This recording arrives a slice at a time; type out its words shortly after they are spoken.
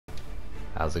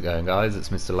How's it going, guys? It's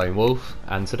Mr. Lone Wolf,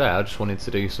 and today I just wanted to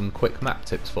do some quick map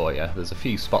tips for you. There's a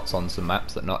few spots on some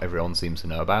maps that not everyone seems to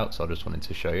know about, so I just wanted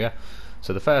to show you.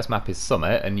 So the first map is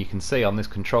Summit, and you can see on this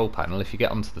control panel, if you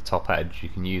get onto the top edge, you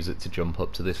can use it to jump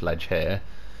up to this ledge here,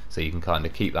 so you can kind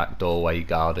of keep that doorway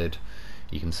guarded.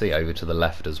 You can see over to the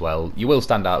left as well. You will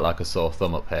stand out like a sore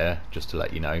thumb up here, just to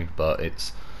let you know, but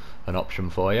it's an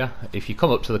option for you. If you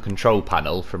come up to the control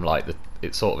panel from like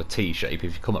it's sort of a T shape,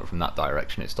 if you come up from that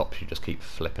direction it stops you, just keep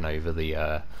flipping over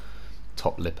the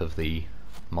top lip of the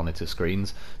monitor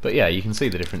screens. But yeah, you can see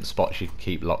the different spots you can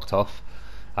keep locked off,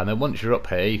 and then once you're up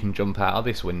here you can jump out of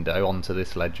this window onto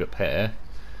this ledge up here,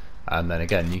 and then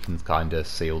again you can kind of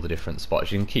see all the different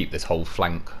spots. You can keep this whole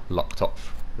flank locked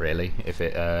off really if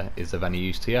it is of any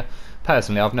use to you.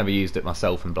 Personally, I've never used it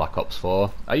myself in Black Ops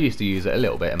 4. I used to use it a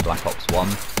little bit in Black Ops 1,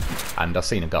 and I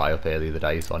seen a guy up here the other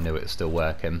day, so I knew it was still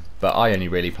working. But I only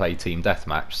really play Team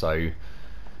Deathmatch, so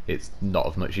it's not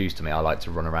of much use to me. I like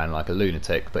to run around like a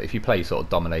lunatic, but if you play sort of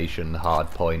domination,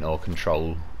 hardpoint or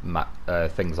control map,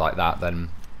 things like that, then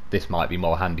this might be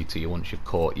more handy to you once you've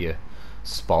caught your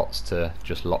spots to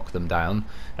just lock them down.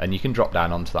 And you can drop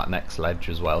down onto that next ledge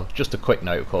as well. Just a quick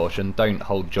note of caution, don't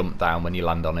hold jump down when you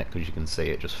land on it, because you can see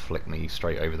it just flick me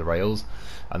straight over the rails.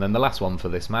 And then the last one for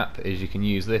this map is you can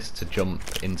use this to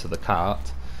jump into the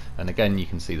cart, and again you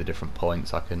can see the different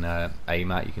points I can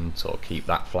aim at. You can sort of keep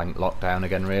that flank locked down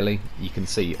again really. You can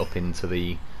see up into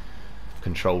the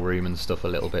control room and stuff a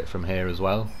little bit from here as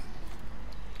well.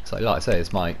 So like I say,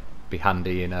 this might be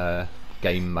handy in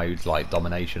game modes like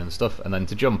domination and stuff. And then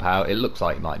to jump out, it looks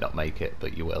like you might not make it,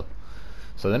 but you will.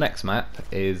 So the next map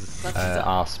is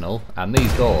Arsenal, and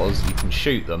these doors you can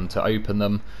shoot them to open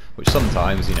them, which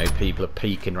sometimes, you know, people are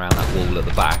peeking around that wall at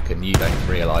the back and you don't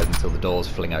realise until the doors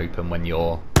fling open when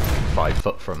you're 5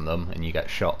 foot from them and you get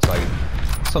shot. So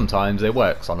sometimes it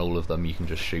works on all of them. You can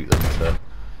just shoot them to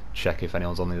check if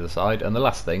anyone's on the other side. And the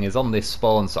last thing is, on this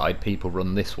spawn side people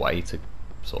run this way to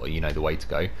sort of, you know, the way to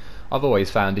go. I've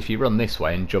always found if you run this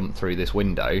way and jump through this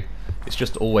window, it's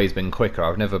just always been quicker.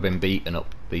 I've never been beaten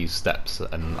up these steps,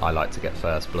 and I like to get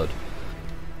first blood.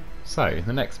 So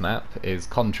the next map is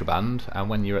Contraband, and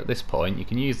when you're at this point you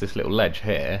can use this little ledge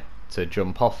here to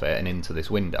jump off it and into this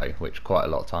window, which quite a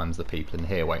lot of times the people in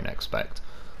here won't expect.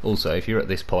 Also, if you're at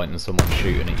this point and someone's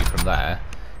shooting at you from there,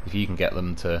 if you can get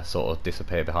them to sort of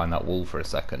disappear behind that wall for a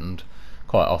second,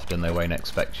 quite often they won't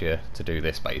expect you to do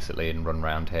this basically and run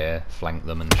around here, flank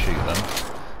them and shoot them.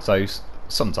 So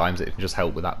sometimes it can just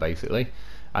help with that basically.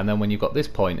 And then when you've got this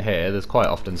point here, there's quite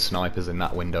often snipers in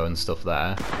that window and stuff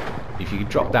there. If you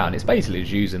drop down, it's basically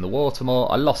just using the water more.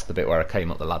 I lost the bit where I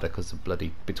came up the ladder because the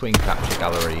bloody, between capture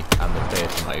gallery and the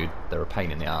theatre mode, they're a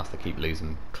pain in the arse. They keep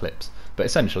losing clips. But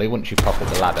essentially, once you pop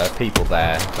up the ladder, people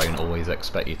there don't always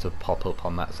expect you to pop up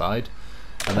on that side.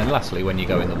 And then lastly, when you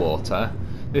go in the water,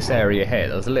 this area here,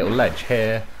 there's a little ledge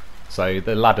here, so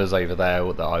the ladder's over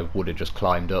there that I would have just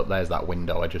climbed up. There's that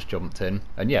window I just jumped in,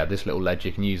 and yeah, this little ledge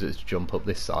you can use it to jump up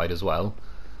this side as well.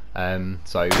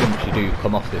 So once you do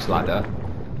come off this ladder,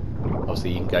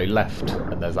 obviously you can go left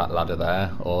and there's that ladder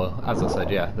there, or as I said,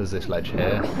 yeah, there's this ledge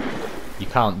here. You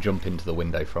can't jump into the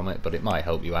window from it, but it might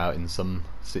help you out in some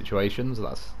situations.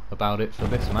 That's about it for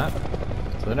this map.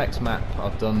 So the next map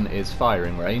I've done is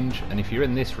Firing Range, and if you're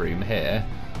in this room here,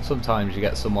 sometimes you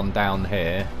get someone down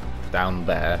here, down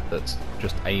there, that's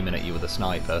just aiming at you with a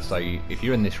sniper. So if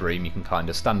you're in this room you can kind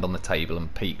of stand on the table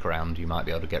and peek around, you might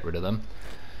be able to get rid of them.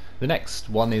 The next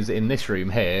one is in this room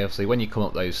here. Obviously when you come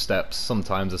up those steps,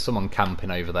 sometimes there's someone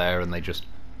camping over there and they just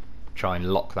try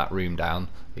and lock that room down.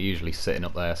 They're usually sitting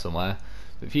up there somewhere.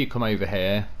 But if you come over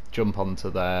here, jump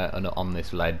onto there and on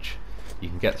this ledge, you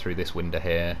can get through this window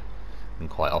here, and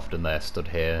quite often they're stood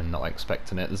here and not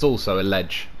expecting it. There's also a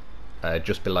ledge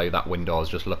just below that window I was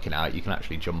just looking at. You can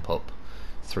actually jump up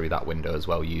through that window as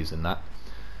well using that.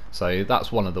 So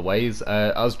that's one of the ways.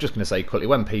 I was just going to say quickly,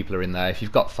 when people are in there, if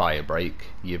you've got fire break,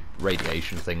 your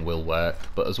radiation thing will work,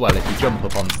 but as well if you jump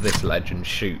up onto this ledge and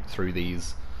shoot through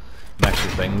these mesh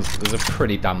things, there's a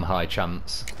pretty damn high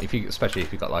chance, especially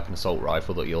if you've got like an assault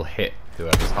rifle, that you'll hit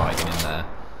whoever's hiding in there.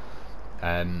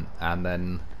 And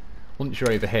then once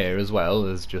you're over here as well,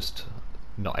 there's just,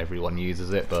 not everyone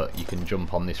uses it, but you can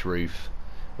jump on this roof.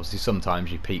 Obviously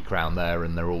sometimes you peek around there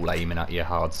and they're all aiming at you,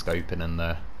 hard scoping,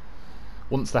 and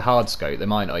once they're hard scope they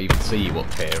might not even see you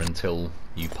up here until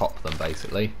you pop them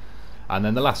basically. And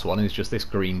then the last one is just this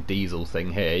green diesel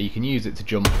thing here. You can use it to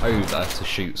jump over to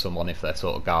shoot someone if they're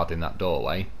sort of guarding that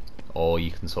doorway, or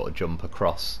you can sort of jump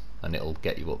across and it'll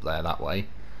get you up there that way.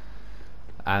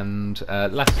 And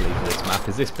lastly for this map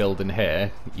is this building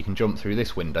here. You can jump through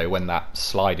this window when that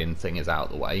sliding thing is out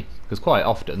of the way, because quite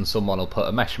often someone will put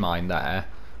a mesh mine there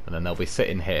and then they'll be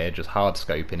sitting here just hard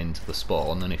scoping into the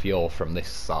spawn, and if you're from this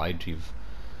side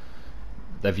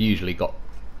they've usually got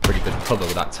pretty good cover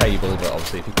with that table, but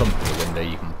obviously if you come through the window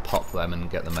you can pop them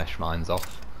and get the mesh mines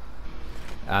off.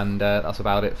 And that's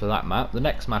about it for that map. The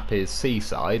next map is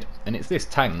Seaside, and it's this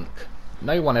tank.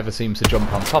 No one ever seems to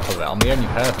jump on top of it. I'm the only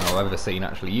person I've ever seen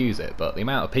actually use it, but the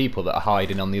amount of people that are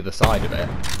hiding on the other side of it,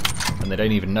 and they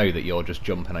don't even know that you're just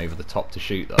jumping over the top to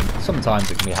shoot them. Sometimes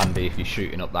it can be handy if you're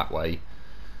shooting up that way,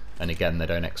 and again they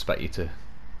don't expect you to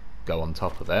go on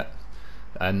top of it.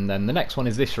 And then the next one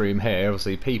is this room here.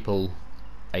 Obviously people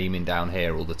aiming down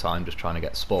here all the time just trying to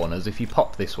get spawners. If you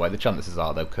pop this way, the chances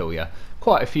are they'll kill you.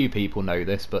 Quite a few people know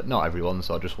this, but not everyone,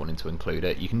 so I just wanted to include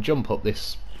it. You can jump up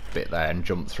this bit there and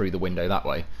jump through the window that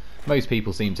way. Most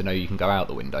people seem to know you can go out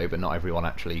the window, but not everyone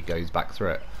actually goes back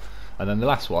through it. And then the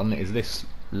last one is this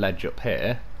ledge up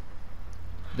here.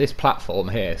 This platform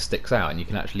here sticks out and you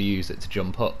can actually use it to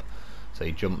jump up. So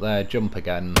you jump there, jump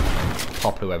again,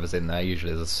 pop whoever's in there.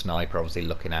 Usually there's a sniper obviously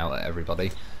looking out at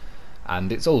everybody.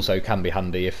 And it's also can be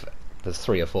handy if there's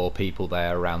 3 or 4 people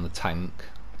there around the tank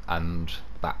and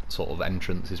that sort of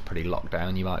entrance is pretty locked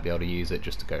down. You might be able to use it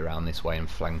just to go around this way and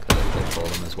flank a little bit for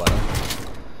them as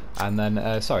well. And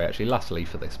then, sorry, actually lastly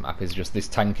for this map is just this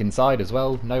tank inside as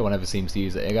well. No one ever seems to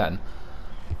use it again.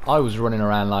 I was running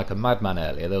around like a madman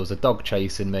earlier. There was a dog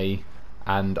chasing me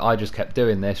and I just kept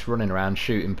doing this, running around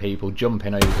shooting people,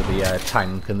 jumping over the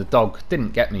tank, and the dog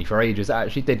didn't get me for ages. It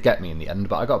actually did get me in the end,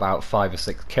 but I got about 5 or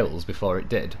 6 kills before it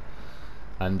did.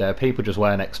 And people just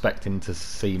weren't expecting to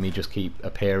see me just keep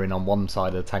appearing on one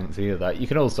side of the tank to the other. You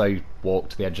can also walk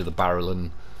to the edge of the barrel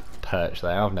and perch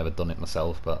there. I've never done it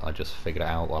myself, but I just figured it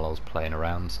out while I was playing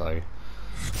around, so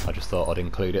I just thought I'd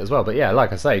include it as well. But yeah,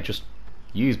 like I say, just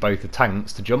use both the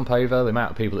tanks to jump over the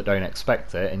amount of people that don't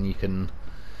expect it, and you can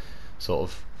sort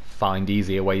of find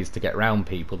easier ways to get around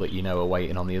people that you know are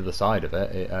waiting on the other side of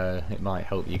it. It might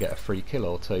help you get a free kill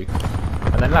or 2.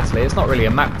 And then lastly, it's not really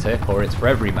a map tip, or it's for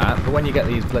every map, but when you get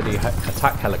these bloody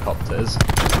attack helicopters,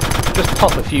 just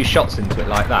pop a few shots into it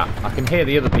like that. I can hear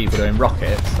the other people doing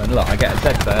rockets, and look, I get a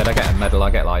dead bird, I get a medal,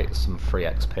 I get like some free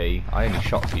XP. I only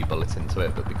shot a few bullets into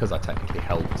it, but because I technically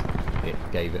helped, it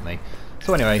gave it me.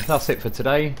 So anyway, that's it for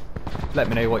today. Let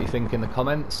me know what you think in the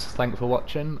comments. Thanks for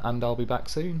watching, and I'll be back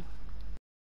soon.